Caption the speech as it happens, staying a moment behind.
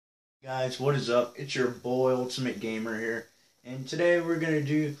Guys, what is up? It's your boy Ultimate Gamer here, and today we're gonna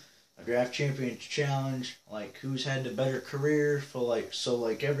do a draft champion challenge. Like who's had the better career for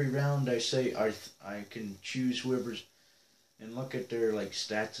like every round I say I can choose whoever's and look at their like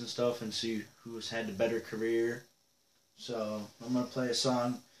stats and stuff and see who's had the better career. So I'm gonna play a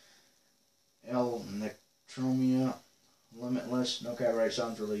song, El Nectromia Limitless. No copyright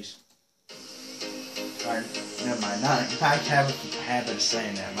songs released. Alright, never mind. I have a habit of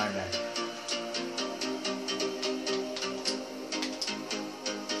saying that. My bad.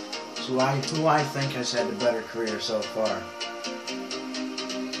 So who I think has had the better career so far?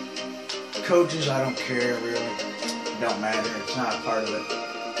 Coaches, I don't care really. It don't matter. It's not a part of it.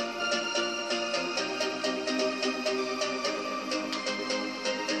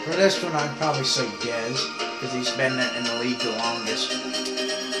 For this one, I'd probably say Dez, because he's been in the league the longest.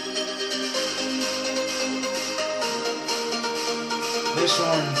 This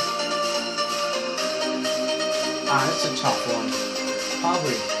one, it's a tough one.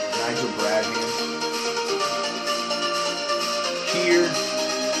 Probably Nigel Bradham. Here,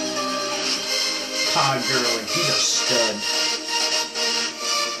 Todd Gurley. He's a stud.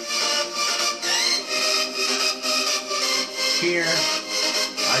 Here,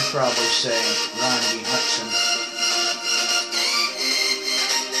 I'd probably say Ronnie Hudson.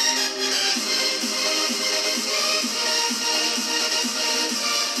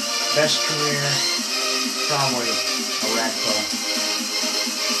 Best career, probably a Ratco.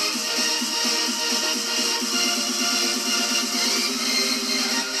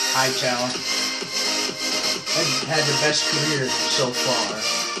 Hightower. Had the best career so far,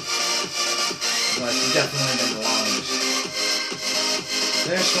 but definitely been the longest.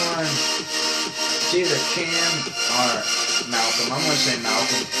 This one, it's either Cam or Malcolm. I'm going to say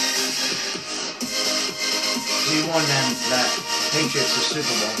Malcolm. He won that Patriots the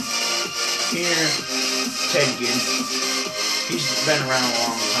Super Bowl. Here, Ted Ginn. He's been around a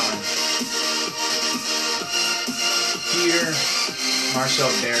long time. Here,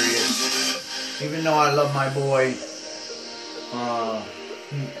 Marcel Darius. Even though I love my boy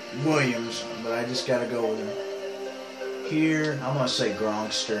Williams, but I just gotta go with him. Here, I'm gonna say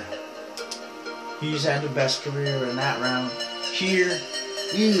Gronkster. He's had the best career in that round. Here,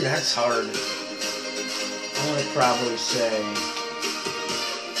 that's hard. I would probably say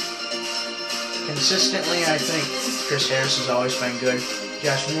consistently, I think Chris Harris has always been good.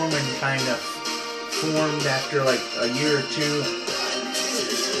 Josh Norman kind of formed after like a year or two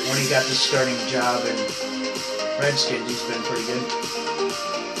when he got the starting job in Redskins. He's been pretty good.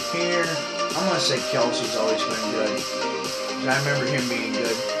 Here, I'm going to say Kelsey's always been good. I remember him being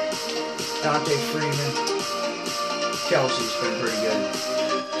good. Dante Freeman. Kelsey's been pretty good.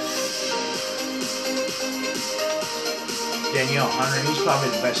 Danielle Hunter, he's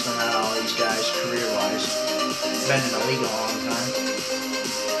probably the best one out of all these guys, career-wise. Been in the league a long time.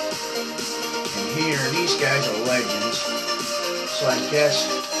 And here, these guys are legends. So I guess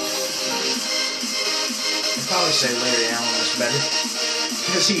I'd probably say Larry Allen is better.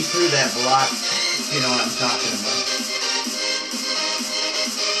 Because he threw that block. You know what I'm talking about.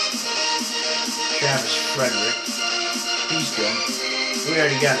 Travis Frederick. He's good. We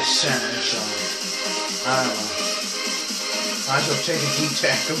already got a center, so I don't know. Might as well take a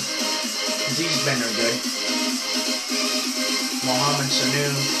D-tackle, because he's been there good. Mohamed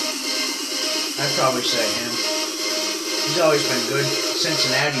Sanu, I'd probably say him. He's always been good.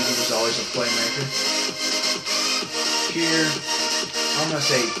 Cincinnati, he was always a playmaker. Here, I'm going to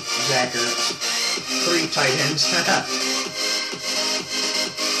say Zach Ertz. 3 tight ends.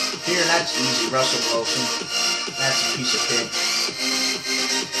 Here, that's easy. Russell Wilson. That's a piece of cake.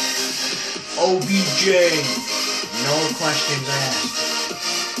 OBJ. No questions asked.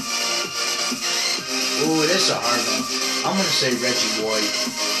 Ooh, this is a hard one. I'm going to say Reggie White.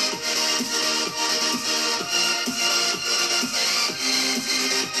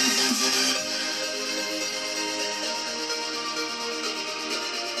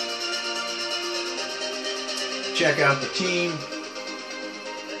 Check out the team.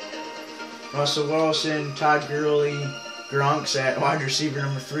 Russell Wilson, Todd Gurley, Gronk's at wide receiver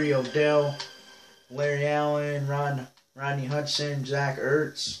number 3, Odell. Larry Allen, Rodney Hudson, Zach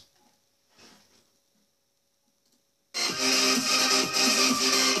Ertz.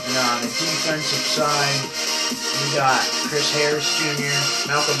 And on the defensive side, we got Chris Harris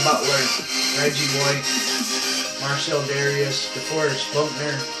Jr., Malcolm Butler, Reggie White, Marcel Darius, DeForest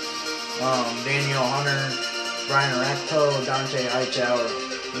Buckner, Danielle Hunter, Brian Ratko, Dante Hightower,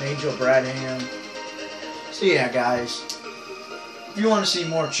 Nigel Bradham. So yeah, guys. If you want to see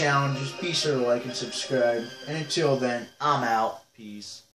more challenges, be sure to like and subscribe. And until then, I'm out. Peace.